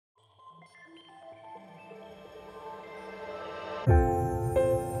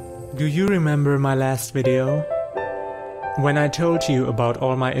Do you remember my last video? When I told you about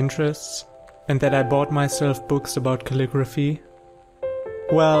all my interests and that I bought myself books about calligraphy?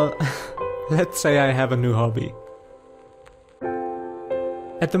 Well, let's say I have a new hobby.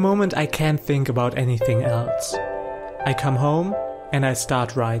 At the moment I can't think about anything else. I come home and I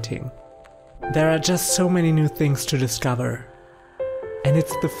start writing. There are just so many new things to discover. And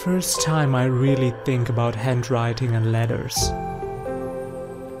it's the first time I really think about handwriting and letters.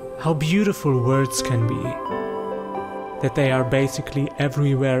 How beautiful words can be. That they are basically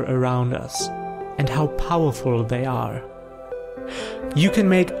everywhere around us. And how powerful they are. You can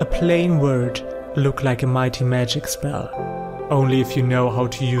make a plain word look like a mighty magic spell. Only if you know how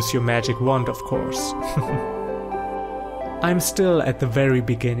to use your magic wand, of course. I'm still at the very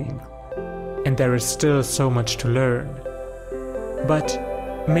beginning. And there is still so much to learn. But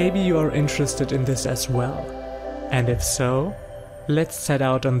maybe you are interested in this as well. And if so, let's set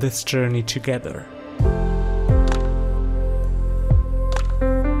out on this journey together.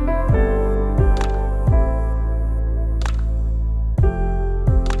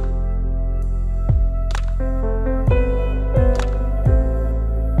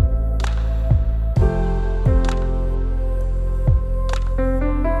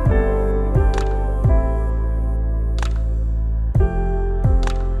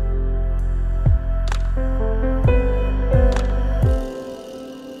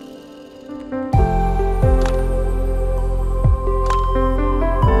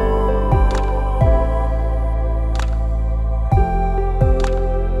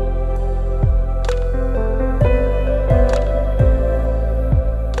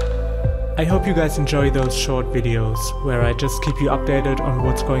 I hope you guys enjoy those short videos, where I just keep you updated on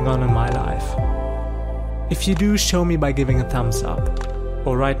what's going on in my life. If you do, show me by giving a thumbs up,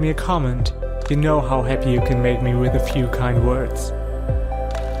 or write me a comment. You know how happy you can make me with a few kind words.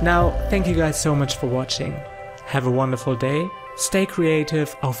 Now, thank you guys so much for watching. Have a wonderful day, stay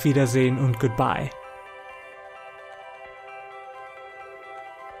creative, auf Wiedersehen und goodbye.